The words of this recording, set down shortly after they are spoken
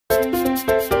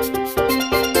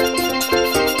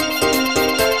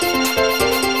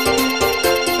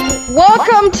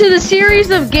welcome to the series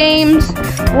of games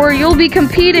where you'll be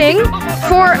competing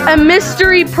for a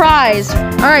mystery prize.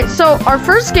 Alright, so our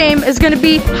first game is going to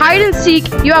be hide and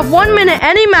seek. You have 1 minute,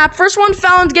 any map. First one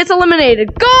found gets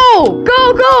eliminated. Go!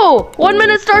 Go, go! 1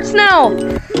 minute starts now.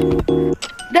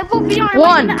 That will be our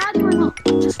one.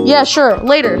 Yeah, sure.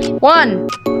 Later. 1,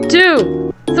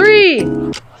 2,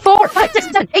 3, 4, 5, 6,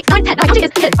 7, 8, 9, 10. I'm counting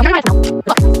as 10. I'm counting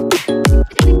now.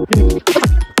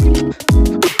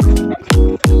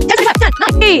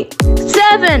 8,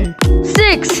 7,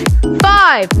 6,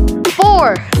 5,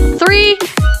 4, 3,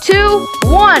 2,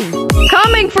 1.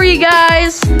 Coming for you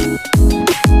guys.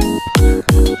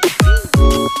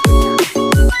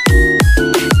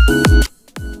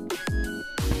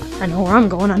 I know where I'm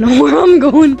going. I know where I'm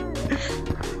going.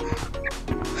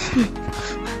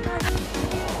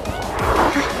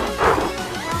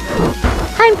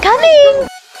 I'm coming.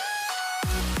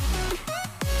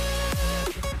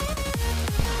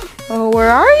 Oh, where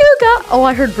are you, guys? Oh,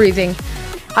 I heard breathing.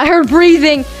 I heard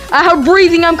breathing. I heard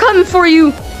breathing. I'm coming for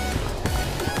you.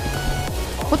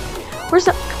 What? Where's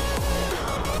that?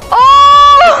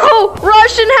 Oh,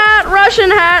 Russian hat,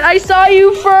 Russian hat. I saw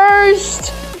you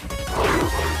first.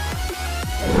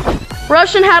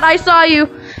 Russian hat, I saw you.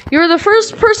 You're the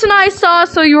first person I saw,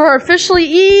 so you are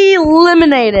officially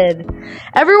eliminated.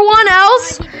 Everyone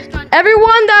else,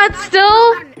 everyone that's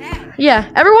still,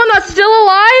 everyone that's still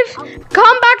alive,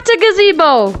 come back to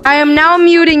Gazebo. I am now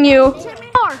muting you.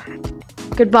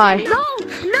 Goodbye. No.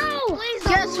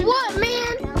 Guess what,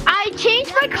 man? I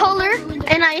changed my color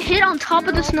and I hit on top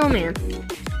of the snowman.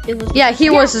 He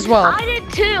was as well. I did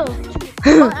too.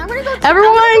 I'm gonna go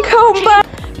Everyone go back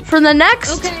for the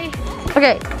next.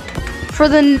 Okay. For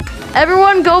the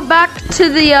everyone go back to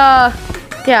the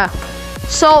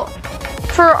So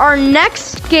for our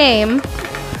next game,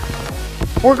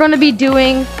 we're gonna be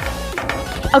doing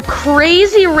a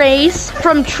crazy race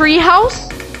from Treehouse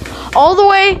all the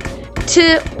way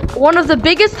to one of the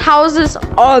biggest houses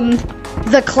on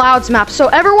the Clouds map. So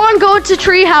everyone go to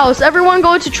Treehouse. Everyone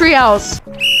go to Treehouse.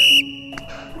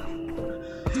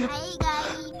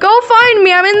 Go find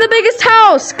me. I'm in the biggest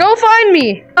house. Go find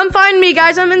me. Come find me,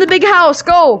 guys. I'm in the big house.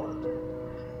 Go.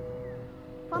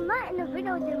 If I'm not in the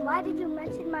video, then why did you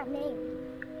mention my name?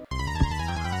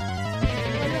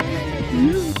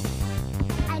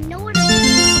 I know it is.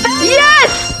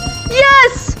 Yes!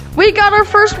 Yes! We got our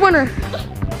first winner.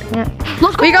 Yeah.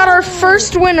 We got our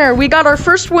first winner. We got our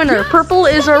first winner. Yes. Purple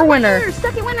is our winner.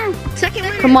 Second winner. Second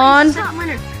winner. Come on. Second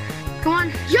winner. Come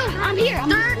on. Yo, I'm here.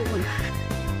 Third.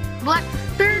 Black.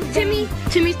 Third. Timmy.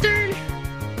 Timmy third.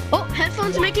 Oh,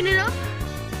 headphones making it up.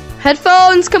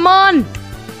 Headphones. Come on.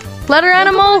 Letter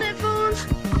animal. Headphones.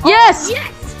 Yes. Oh, yes.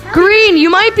 Green, you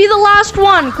might be the last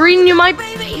one. Green, you might.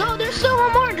 No, there's still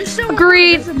one more. There's still one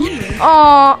Green.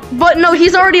 But no,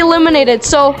 he's already eliminated.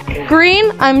 So,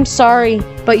 Green, I'm sorry,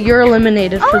 but you're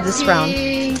eliminated for this round.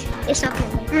 It's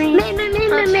okay. Bro.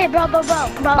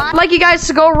 I'd like you guys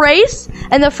to go race,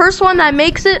 and the first one that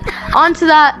makes it onto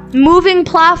that moving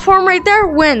platform right there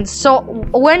wins. So,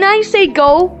 when I say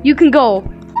go, you can go.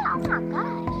 Oh my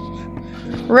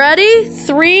gosh. Ready?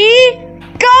 3,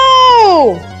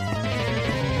 go!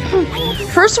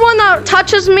 First one that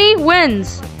touches me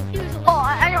wins. Oh,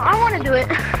 I want to do it.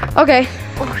 Okay.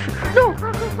 No.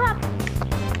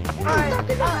 Alright,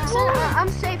 I'm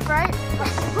safe, right?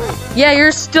 Yeah,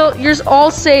 you're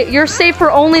all safe. You're safe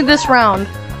for only this round.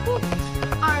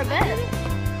 Alright, bet.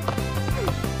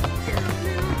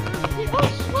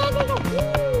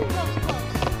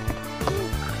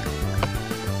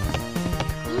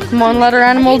 Come on, letter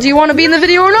animal. Do you want to be in the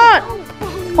video or not?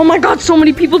 Oh my god, so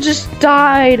many people just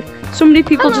died. So many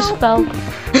people just fell.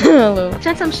 Hello.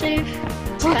 Since I'm safe,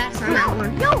 it's fast on that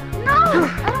one. No,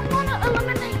 I don't want to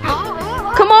eliminate.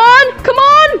 Come on, come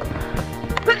on.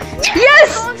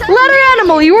 Yes, letter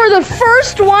animal. You are the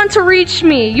first one to reach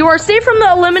me. You are safe from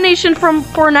the elimination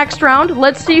for next round.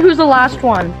 Let's see who's the last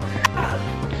one.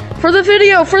 For the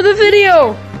video.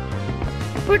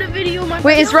 My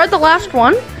Wait, is red the last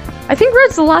one? I think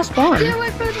red's the last one.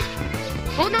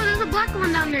 Oh no, there's a black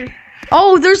one down there.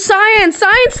 Oh, there's Cyan.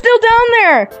 Cyan's still down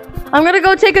there. I'm gonna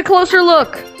go take a closer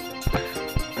look.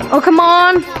 Oh, come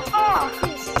on.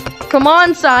 Come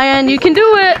on, Cyan. You can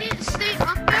do it.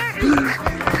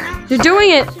 You're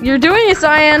doing it. You're doing it,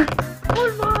 Cyan.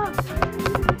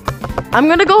 I'm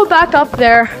gonna go back up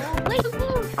there.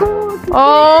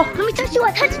 Oh. Let me touch you.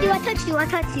 I touched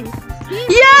you.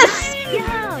 Yes!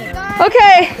 Yeah.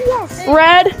 Okay. Yes.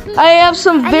 Red, I have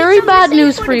some very bad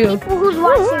news for you. People who's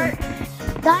watching.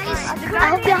 Guys, I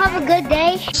hope you have a good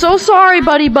day. So sorry,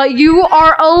 buddy, but you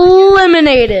are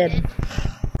eliminated.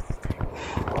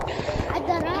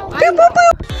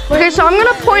 Okay, so I'm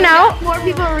gonna point out More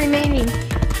people are remaining.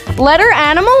 letter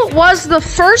animal was the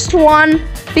first one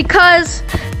because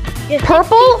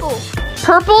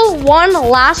Purple won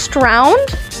last round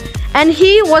and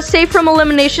he was safe from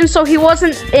elimination, so he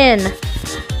wasn't in.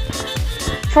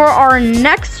 For our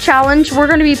next challenge, we're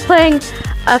gonna be playing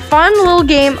a fun little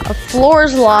game of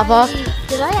floors lava.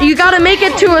 You gotta make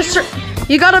it to a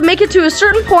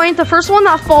certain point. The first one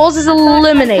that falls is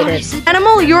eliminated.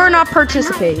 Animal, you're not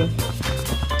participating.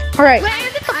 All right. Wait,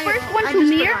 is it the first one to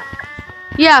mirror?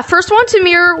 Yeah, first one to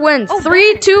mirror wins.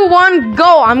 3, 2, 1,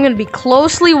 go. I'm gonna be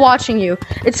closely watching you.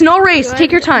 It's no race.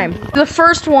 Take your time. The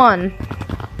first one.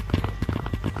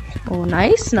 Oh,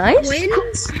 nice.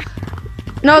 Wins?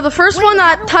 No, the first one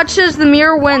that touches the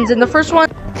mirror wins, and the first one.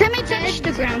 Timmy touched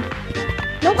the ground.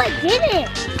 No, I didn't.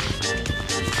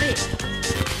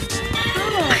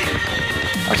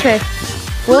 Okay.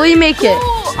 Will he make it?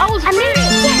 Oh, I was first.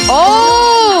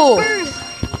 Oh!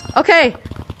 Okay.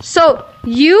 So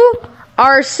you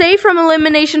are safe from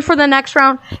elimination for the next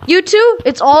round. You two,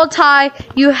 it's all a tie.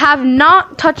 You have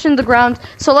not touched the ground.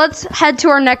 So let's head to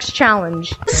our next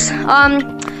challenge.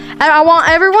 And I want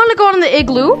everyone to go on the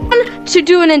igloo to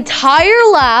do an entire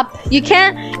lap. You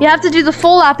have to do the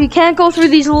full lap. You can't go through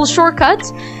these little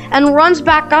shortcuts, and runs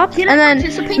back up and then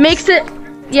makes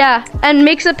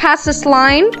it past this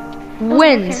line,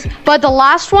 wins. Okay. But the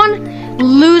last one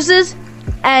loses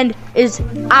and is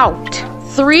out.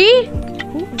 3,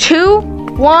 2,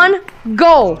 1,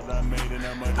 go.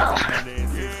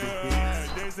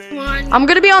 I'm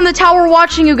gonna be on the tower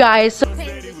watching you guys. So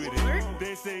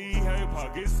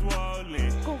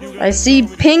I see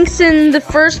pinks in the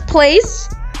first place.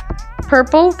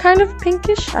 Purple, kind of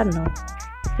pinkish. I don't know.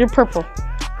 You're purple.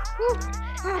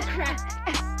 Oh, crap.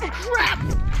 Crap.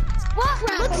 What?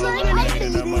 Looks like I'm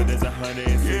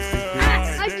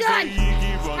done.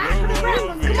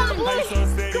 Come on, boys.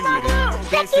 Come on, boys.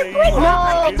 Second place.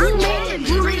 No, Blue made it.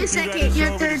 Blue made it second.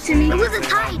 You're third to me. It was a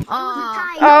tie.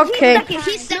 Okay.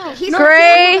 He's second. He's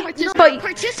Gray, but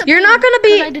you're not gonna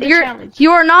be.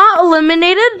 You are not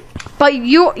eliminated. But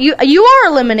you are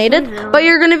eliminated. But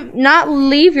you're gonna not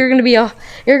leave. You're gonna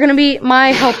be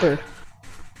my helper.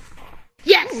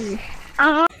 Yes.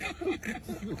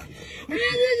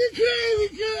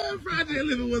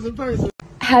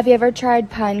 Have you ever tried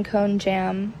pine cone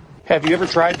jam? Have you ever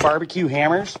tried barbecue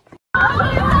hammers?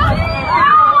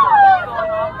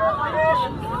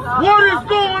 What is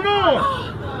going on?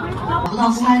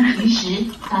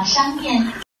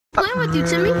 Playing with you,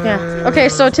 Timmy. Yeah. Okay,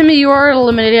 so Timmy, you are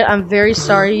eliminated. I'm very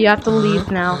sorry. You have to leave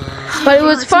now. But it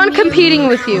was fun competing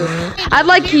with you. I'd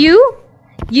like you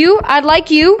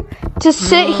to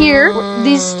sit here.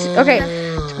 Okay,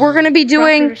 we're gonna be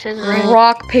doing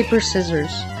rock, paper,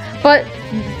 scissors. But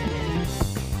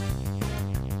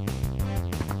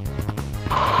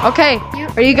okay,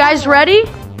 are you guys ready?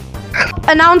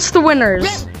 Announce the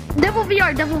winners. Double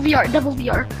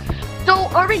VR. So,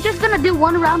 are we just gonna do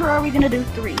one round, or are we gonna do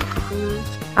 3?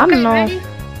 I don't know. Ready?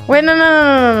 Wait,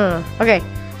 no. Okay,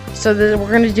 so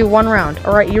we're gonna do one round.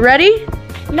 All right, you ready?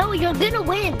 No, you're gonna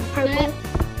win, Purple.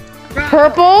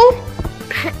 Purple?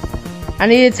 I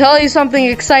need to tell you something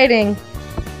exciting.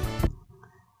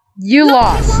 You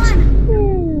lost.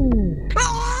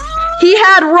 He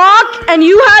had rock and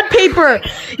you had paper.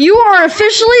 You are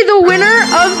officially the winner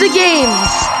of the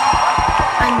games.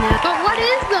 I know. But what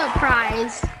is the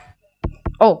prize?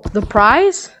 Oh, the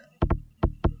prize?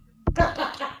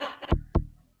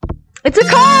 It's a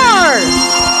car!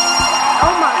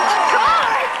 Oh my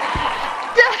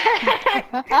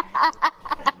god!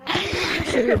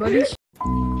 Everybody.